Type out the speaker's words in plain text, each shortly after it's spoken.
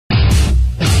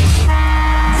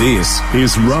This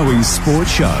is Rowe's Sports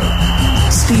Show.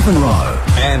 Stephen Rowe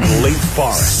and Lee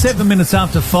Forrest. 7 minutes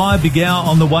after 5, Big Hour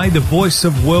on the way. The voice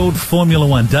of World Formula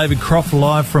One, David Croft,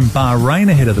 live from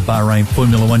Bahrain, ahead of the Bahrain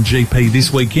Formula One GP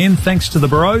this weekend. Thanks to the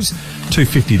Bros.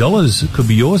 $250 could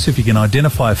be yours if you can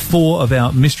identify 4 of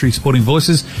our mystery sporting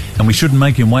voices. And we shouldn't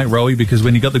make him wait, Rowie, because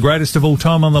when you got the greatest of all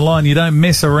time on the line, you don't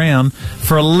mess around.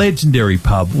 For a legendary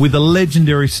pub with a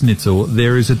legendary schnitzel,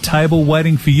 there is a table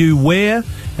waiting for you. Where?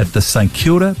 At the St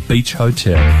Kilda Beach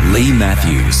Hotel. Lee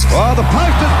Matthews. Oh, the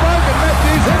post is broken.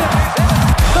 Matthews hit it.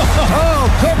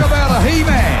 Oh, talk about a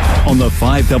he-man. On the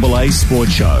 5AA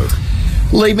Sports Show.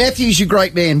 Lee Matthews, you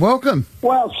great man. Welcome.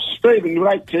 Well, Stephen,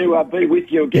 great to be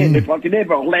with you again. If I could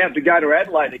ever allowed to go to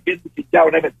Adelaide again, we could go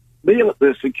and have a meal at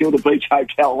the St Kilda Beach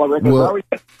Hotel, I reckon. Well,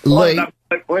 Lee,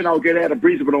 when I'll get out of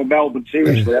Brisbane or Melbourne,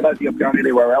 seriously, I don't think I'm going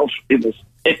anywhere else in this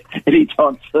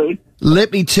anytime soon.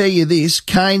 Let me tell you this,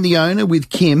 Kane, the owner,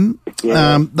 with Kim, they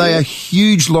are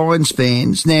huge Lions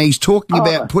fans. Now, he's talking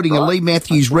about putting a Lee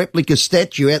Matthews replica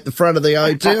statue at the front of the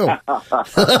hotel.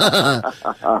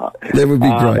 That would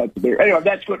be great. Anyway,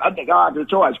 that's good. I think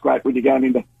it's always great when you're going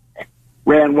into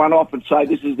round one off and say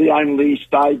this is the only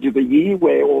stage of the year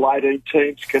where all 18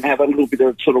 teams can have a little bit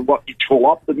of sort of what you call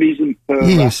optimism for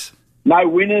no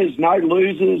winners, no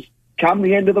losers. Come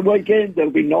the end of the weekend, there'll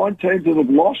be 9 teams that have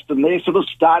lost, and they're sort of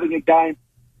starting a game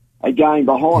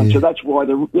behind. Yeah. So that's why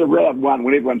the round one,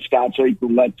 when everyone starts equal,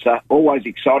 that's always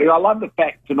exciting. I love the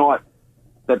fact tonight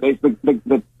that there's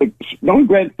the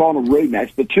non-grand final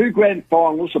rematch. The 2 grand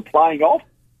finals are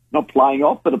not playing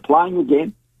off, but are playing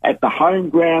again at the home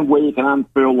ground where you can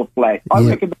unfurl the flag. I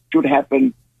reckon that should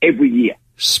happen every year.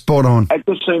 Spot on. It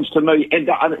just seems to me, and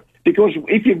because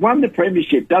if you've won the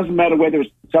premiership, doesn't matter whether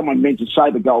someone mentioned,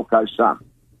 say, the Gold Coast Suns.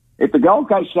 If the Gold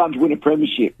Coast Suns win a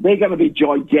premiership, they're going to be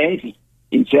gigantic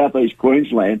in southeast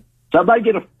Queensland. So they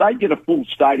get a full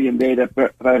stadium there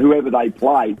for whoever they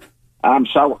play.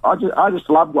 So I just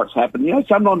love what's happened. You know,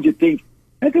 sometimes you think,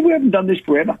 how come we haven't done this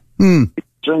forever? It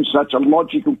seems such a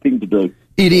logical thing to do.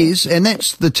 It is, and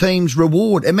that's the team's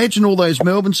reward. Imagine all those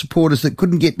Melbourne supporters that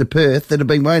couldn't get to Perth, that have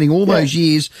been waiting all those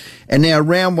years, and now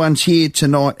round one's here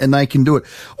tonight and they can do it.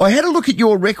 I had a look at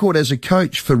your record as a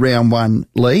coach for round one,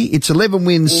 Lee. It's 11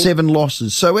 wins, 7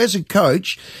 losses. So as a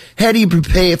coach, how do you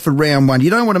prepare for round one? You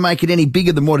don't want to make it any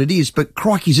bigger than what it is, but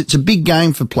crikeys, it's a big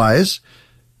game for players.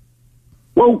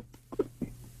 Well,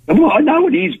 I know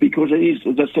it is because it is,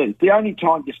 as I said, it's the only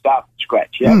time you start from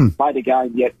scratch. You haven't played a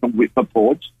game yet from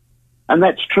Whitford. And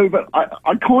that's true, but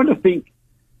I kind of think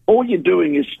all you're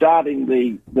doing is starting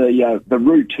the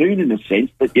routine in a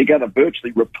sense that you're going to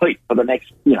virtually repeat for the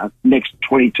next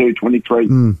 22,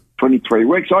 23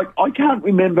 weeks. I can't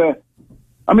remember.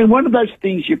 I mean, one of those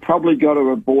things you probably got to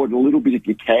avoid a little bit if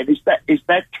you can is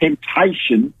that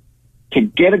temptation to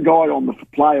get a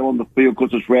player on the field because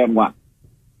it's round one.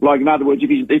 Like, in other words,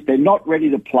 if they're not ready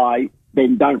to play,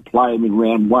 then don't play them in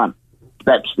round one.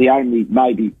 That's the only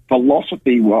maybe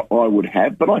philosophy what I would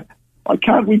have, but I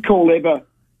can't recall ever. I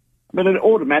mean,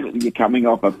 automatically you're coming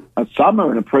off a summer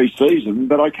and a pre-season,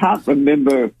 but I can't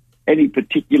remember any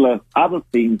particular other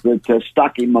things that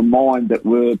stuck in my mind that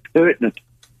were pertinent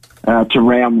to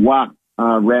round one,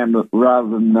 rather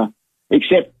than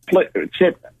except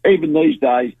even these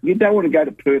days you don't want to go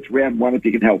to Perth round one if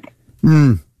you can help it.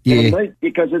 Yeah, you know what I mean?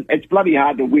 Because it's bloody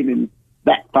hard to win in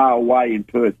that far away in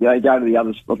Perth. You go to the other,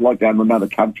 it's like going to another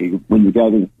country when you go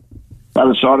to the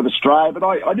other side of Australia. But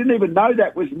I didn't even know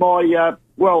that was my,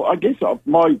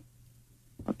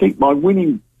 I think my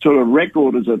winning sort of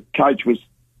record as a coach was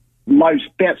low,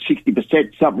 about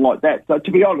 60%, something like that. So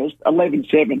to be honest,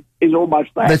 11-7 is almost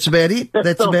that. That's about it.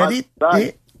 That's about it.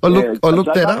 Yeah. I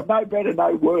looked that up. No better,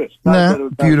 no worse.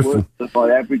 Beautiful. Worse than my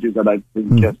averages, I don't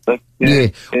think.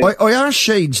 I asked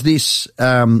Sheeds this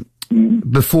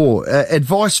before.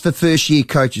 Advice for first-year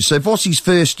coaches. So Vossi's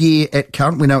first year at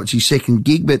Current, we know it's his second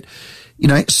gig, but, you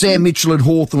know, Sam Mitchell at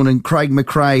Hawthorn and Craig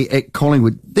McRae at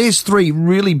Collingwood. There's 3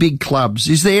 really big clubs.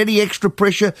 Is there any extra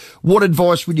pressure? What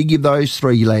advice would you give those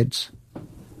 3 lads?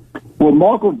 Well,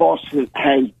 Michael Voss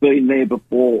has been there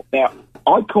before. Now,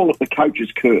 I call it the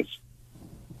coach's curse.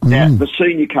 Now, the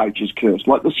senior coach's curse.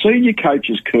 Like, the senior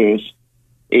coach's curse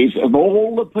is, of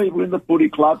all the people in the footy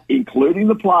club, including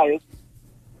the players,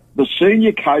 the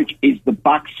senior coach is the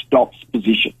buck stops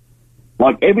position.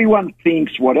 Like, everyone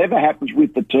thinks whatever happens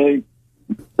with the team,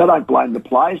 they don't blame the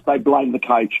players, they blame the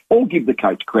coach, or give the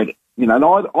coach credit. You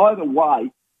know, and either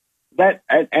way, that,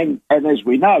 and as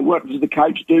we know, what does the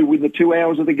coach do with the 2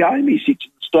 hours of the game? He sits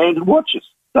in the stand and watches,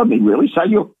 doesn't he, really?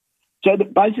 So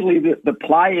that basically the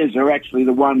players are actually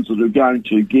the ones that are going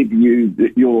to give you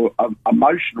your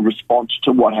emotional response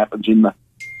to what happens in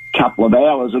couple of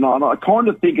hours, and I kind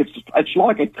of think it's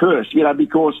like a curse, you know,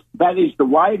 because that is the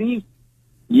way it is.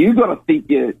 You've got to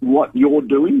think what you're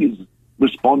doing is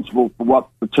responsible for what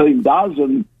the team does,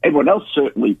 and everyone else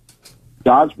certainly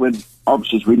does, when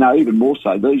obviously, as we know, even more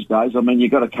so these days. I mean,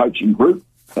 you've got a coaching group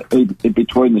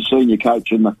between the senior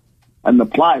coach and the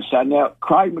players. So now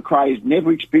Craig McRae has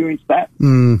never experienced that.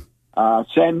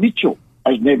 Sam Mitchell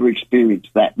has never experienced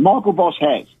that. Michael Voss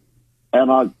has. And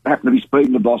I happened to be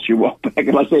speaking to Voss a while back,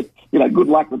 and I said, you know, good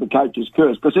luck with the coach's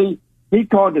curse, because he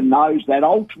kind of knows that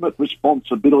ultimate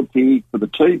responsibility for the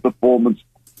team performance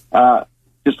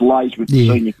just lays with the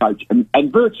senior coach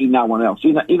and virtually no one else.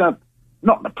 Not in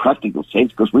a practical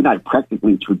sense, because we know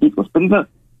practically it's ridiculous, but in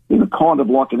a kind of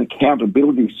like an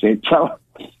accountability sense. So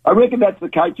I reckon that's the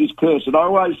coach's curse. And I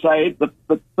always say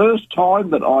the first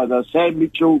time that either Sam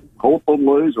Mitchell, Hawthorn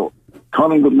lose, or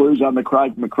Collingwood lose under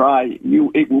Craig McRae,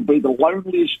 it will be the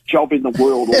loneliest job in the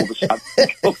world all of a sudden.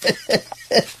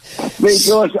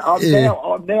 Because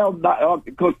I'm now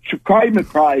because Craig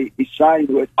McRae is saying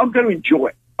to us, I'm going to enjoy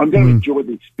it. I'm going to enjoy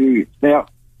the experience. Now,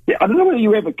 I don't know whether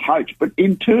you ever coached, but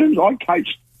in terms, I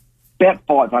coached about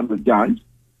 500 games.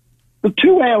 The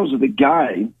 2 hours of the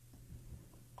game,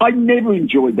 I never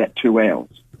enjoyed that 2 hours.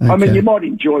 Okay. I mean, you might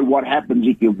enjoy what happens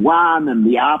if you've won and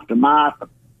the aftermath,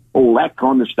 all that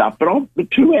kind of stuff. But the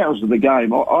 2 hours of the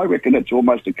game, I reckon it's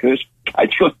almost a curse,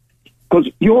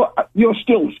 because you're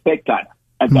still a spectator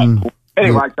at that point.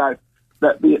 Anyway, so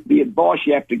the advice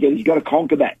you have to get is you've got to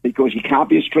conquer that, because you can't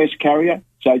be a stress carrier.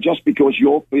 So just because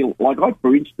you feel like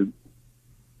for instance,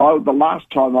 the last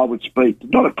time I would speak,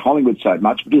 not at Collingwood so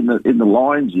much, but in the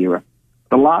Lions era,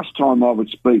 the last time I would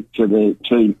speak to the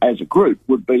team as a group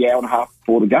would be hour and a half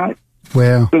before the game.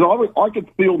 Wow. Because I could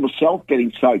feel myself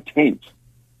getting so tense.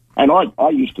 And I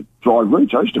used to drive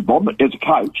routes. I used to vomit as a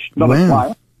coach, not a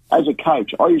player. As a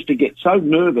coach, I used to get so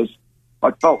nervous.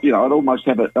 I felt, you know, I'd almost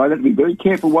I'd have to be very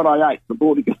careful what I ate the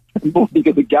morning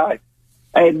of the game.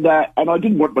 And I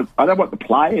don't want the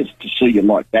players to see you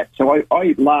like that. So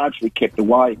I largely kept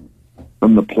away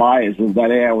from the players of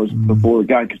that hours before the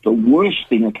game, because the worst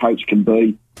thing a coach can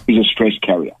be is a stress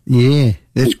carrier. Yeah,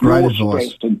 that's great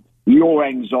advice. And your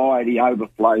anxiety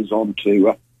overflows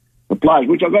onto the players,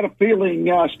 which I've got a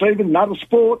feeling, Stephen, another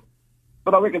sport,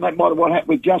 but I reckon that might have what happened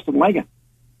with Justin Langer.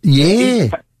 Yeah.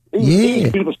 He's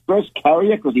a bit of a stress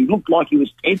carrier because he looked like he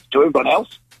was tense to everyone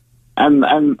else. And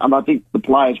I think the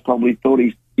players probably thought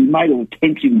he made a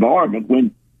tense environment,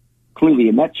 when clearly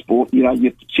in that sport, you know,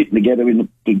 you're sitting together in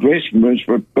the dressing rooms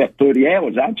for about 30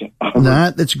 hours, aren't you?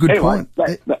 No, that's a good point.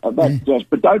 But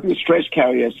don't be a stress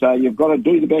carrier. So you've got to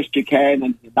do the best you can,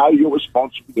 and you know you're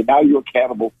responsible, you know you're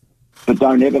accountable, but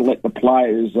don't ever let the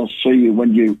players see you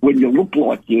when you look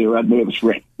like you're a nervous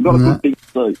wreck. Not a good thing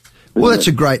to do. Well, that's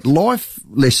a great life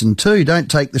lesson too.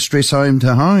 Don't take the stress home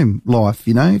to home life,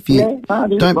 you know. If you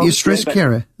don't be a stress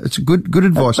carrier. It's good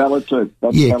advice. That's valid too.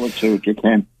 Valid too if you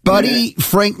can. Buddy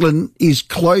Franklin is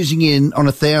closing in on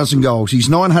 1,000 goals. He's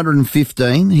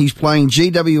 915. He's playing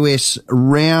GWS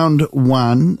round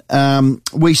 1.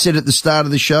 We said at the start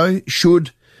of the show,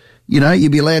 should you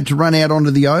be allowed to run out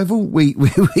onto the oval. We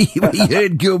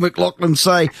heard Gil McLachlan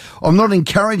say, I'm not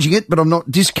encouraging it, but I'm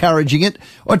not discouraging it.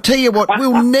 I tell you what,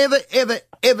 we'll never, ever,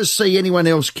 ever see anyone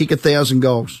else kick 1,000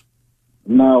 goals.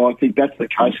 No, I think that's the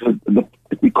case.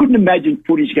 We couldn't imagine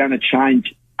footy's going to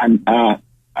change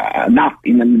enough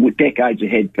in the decades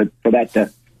ahead for that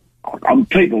to...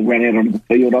 people ran out onto the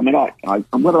field. I mean,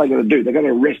 what are they going to do? They're going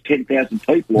to arrest 10,000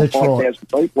 people or 5,000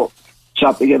 people.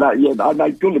 Something, I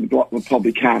know Gil McLachlan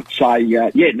probably can't say,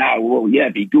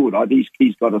 be good.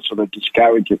 He's got to sort of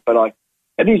discourage it. But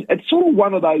it's sort of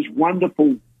one of those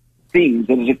wonderful things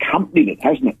that has accompanied it,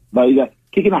 hasn't it? Either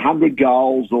kicking 100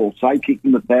 goals or, say,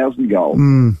 kicking 1,000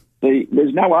 goals.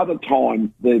 There's no other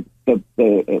time the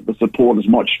supporters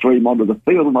might stream onto the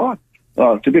field. And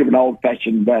it's a bit of an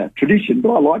old-fashioned tradition,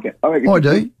 but I like it. I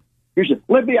do.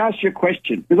 Let me ask you a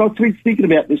question, because I've been thinking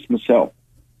about this myself.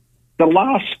 The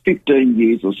last 15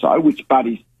 years or so, which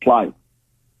Buddy's played,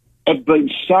 have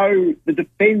been the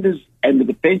defenders and the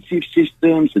defensive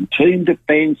systems and team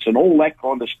defence and all that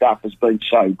kind of stuff has been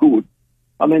so good.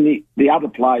 I mean, the other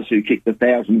players who kicked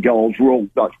 1,000 goals were all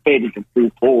like Fenwick and Phil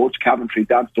Fords, Coventry,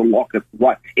 Dunstall, Lockett.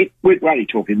 We're only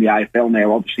talking the AFL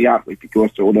now, obviously, aren't we?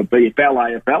 Because sort of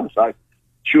BFL, AFL, so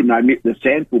shouldn't omit the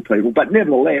Sandful people. But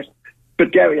nevertheless,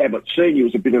 Gary Ablett Sr.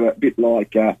 was a bit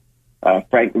like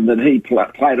Franklin, that he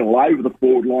played all over the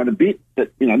forward line a bit,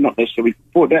 but not necessarily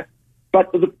forward that.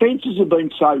 But the defences have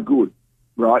been so good,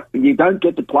 right? You don't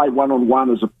get to play one-on-one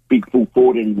as a big full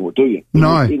forward anymore, do you?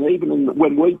 No.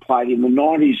 When we played in the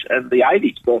 90s and the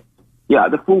 80s, the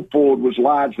the full forward was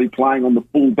largely playing on the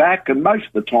full back, and most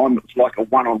of the time it's like a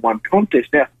one-on-one contest.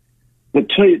 Now,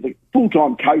 the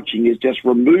full-time coaching is just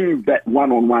remove that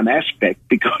one-on-one aspect,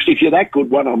 because if you're that good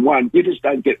one-on-one, you just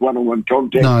don't get one-on-one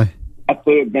contact. No. A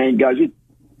third man goes in.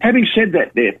 Having said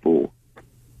that, therefore,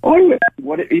 I reckon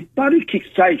if Buddy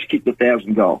kicked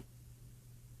 1,000 goals,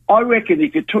 I reckon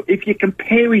if you're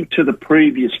comparing to the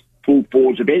previous full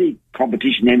forwards of any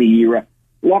competition, any era,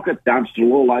 Lockett,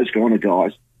 Dunstall, all those kind of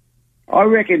guys, I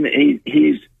reckon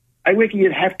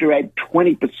you'd have to add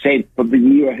 20% for the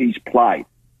year he's played.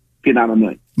 If you know what I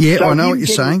mean? Yeah, so I know what you're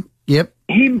saying. Yep.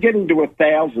 Him getting to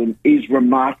 1,000 is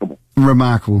remarkable.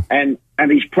 Remarkable. And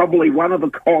he's probably one of a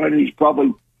kind, and he's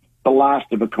probably the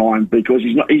last of a kind, because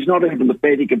he's not even the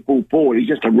pathetic and full forward. He's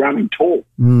just a running tall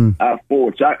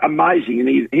forward. So amazing.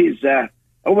 And he's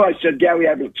although said Gary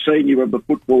Ablett Senior of the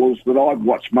footballers that I've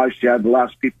watched mostly over the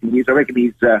last 15 years, I reckon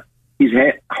his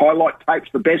highlight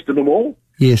tape's the best of them all.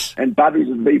 Yes. And Buddy's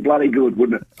would be bloody good,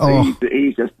 wouldn't it? Oh.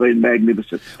 He's just been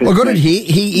magnificent. I got it here.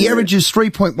 He averages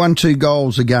 3.12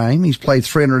 goals a game. He's played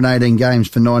 318 games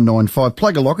for 995.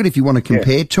 Plug a Lockett if you want to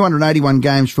compare. Yeah. 281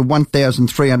 games for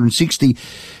 1,360.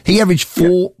 He averaged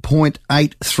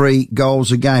 4.83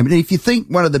 goals a game. And if you think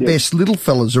one of the best little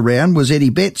fellas around was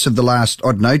Eddie Betts of the last,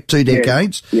 2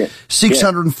 decades,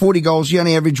 640 goals, he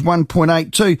only averaged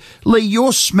 1.82. Lee,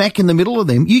 you're smack in the middle of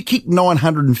them. You kicked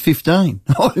 915.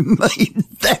 I mean,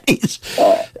 that is...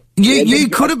 You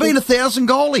could have been 1,000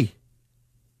 goalie.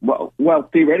 Well,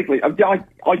 theoretically, I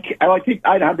kicked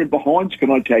 800 behinds.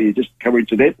 Can I tell you, just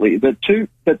coincidentally, the two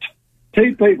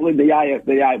people in the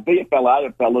VFL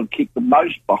AFL who kicked the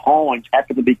most behinds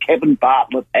happen to be Kevin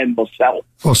Bartlett and myself.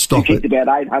 Oh, stop who kicked about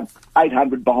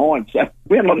 800 behinds. So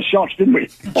we had a lot of shots, didn't we?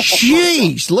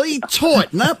 Jeez, Lee,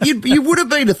 tighten up. You would have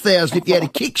been 1,000 if you had a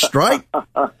kick straight.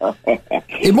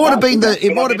 It might have been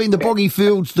the boggy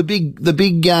fields, the big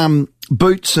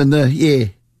boots and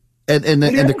the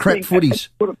crap footies.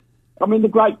 I mean, the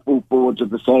great full forwards of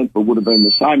the Sandford would have been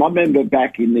the same. I remember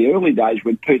back in the early days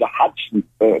when Peter Hudson,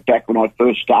 back when I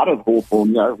first started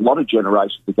Hawthorn, a lot of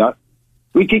generations ago,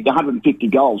 we kicked 150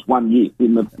 goals one year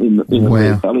in the VFL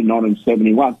in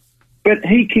 1971. But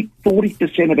he kicked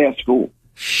 40% of our score.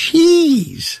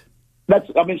 Jeez.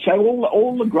 So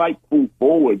all the great full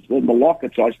forwards, and the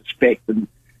Locketts, I suspect, and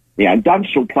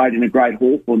Dunstall played in a great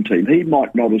Hawthorn team. He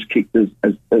might not have kicked as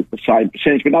the same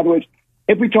percentage. But in other words,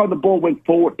 every time the ball went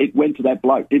forward, it went to that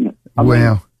bloke, didn't it? I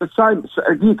mean, the same. So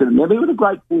you can remember who were the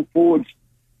great full forwards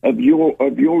of your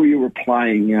era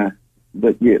playing in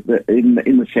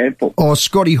the sample. Oh,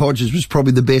 Scotty Hodges was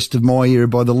probably the best of my era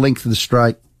by the length of the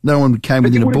straight. No one came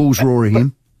within a bull's roar of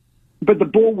him. But the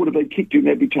ball would have been kicked to him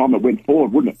every time it went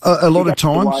forward, wouldn't it? A lot of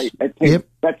times.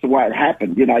 That's the way it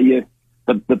happened.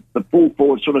 The full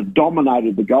forward sort of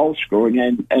dominated the goal scoring,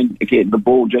 and again, the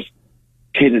ball just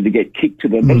tended to get kicked to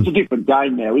them. But it's a different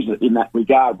game now, isn't it, in that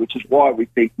regard, which is why we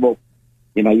think, well,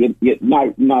 I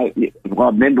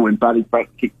remember when Buddy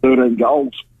kicked 13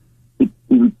 goals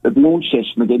at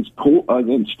Launceston against I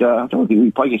don't think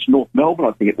we played against North Melbourne,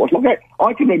 I think it was. Like,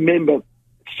 I can remember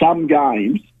some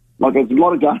games, like there's a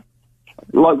lot of games,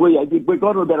 like we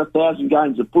got to about 1,000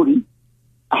 games of footy.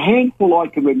 A handful I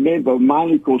can remember,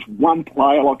 mainly because one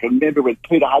player, I can remember when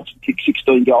Peter Hudson kicked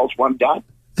 16 goals one game.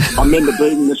 I remember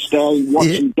being in the stand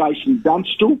watching Jason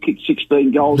Dunstall kick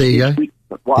 16 goals. There you go.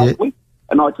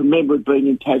 And I can remember being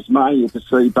in Tasmania to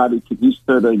see Buddy kick his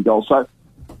 13 goals. So,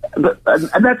 and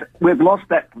that's, we've lost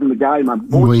that from the game,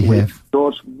 unfortunately. We have.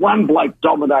 Because one bloke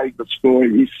dominating the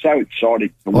scoring is so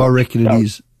exciting. I reckon it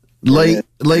is. Lee,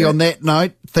 on that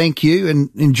note, thank you and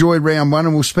enjoy round one,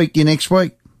 and we'll speak to you next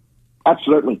week.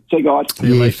 Absolutely. See you guys.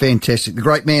 Yeah, fantastic. The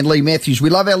great man, Lee Matthews. We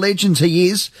love our legends, he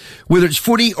is. Whether it's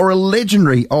footy or a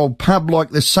legendary old pub like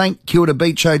the St Kilda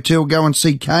Beach Hotel, go and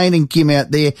see Kane and Kim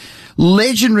out there.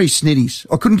 Legendary Snitties.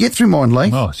 I couldn't get through mine, Lee.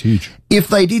 Oh, it's huge. If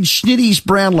they did Schnitty's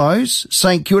Brownlows,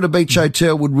 St Kilda Beach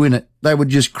Hotel would win it. They would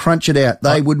just crunch it out.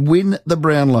 They would win the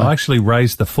Brownlow. I actually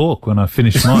raised the fork when I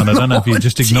finished mine. I don't know if you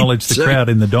just acknowledged the crowd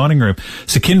in the dining room.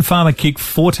 So Ken Farmer kicked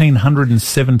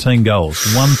 1,417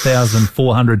 goals,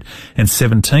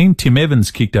 1,417. Tim Evans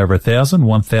kicked over 1,000,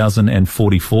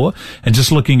 1,044. And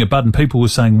just looking at Button, people were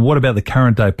saying, what about the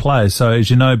current day players? So as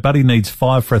you know, Buddy needs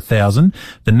 5 for 1,000.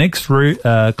 The next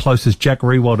closest, Jack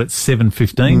Rewald at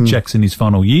 715. Jack's in his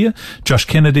final year. Josh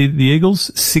Kennedy, the Eagles,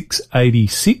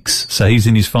 686. So he's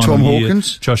in his final year.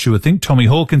 Hawkins. Joshua think. Tommy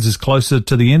Hawkins is closer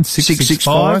to the end,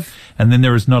 665. And then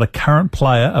there is not a current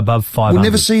player above 500. We'll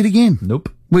never see it again. Nope.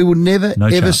 We will never,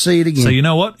 ever see it again. So you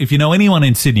know what? If you know anyone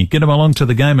in Sydney, get them along to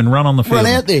the game and run on the field. Run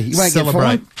out there. You won't celebrate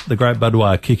get fined. the great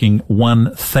Budweiser kicking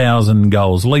 1,000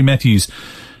 goals. Lee Matthews,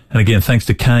 And again, thanks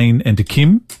to Kane and to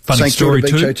Kim. Funny St. story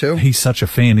Kilda Beach too. Hotel. He's such a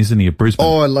fan, isn't he, of Brisbane?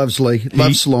 Oh, I loves Lee.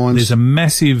 Loves Lions. There's a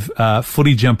massive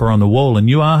footy jumper on the wall, and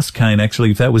you asked Kane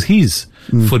actually if that was his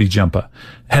footy jumper.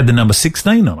 Had the number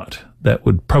 16 on it. That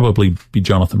would probably be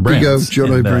Jonathan Brown. Big old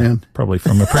Jono Brown. Probably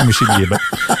from a premiership year, but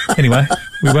anyway,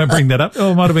 we won't bring that up.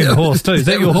 Oh, it might have been the horse too. Is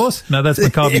that your horse? No, that's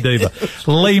McCarthy Diva.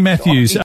 Lee Matthews.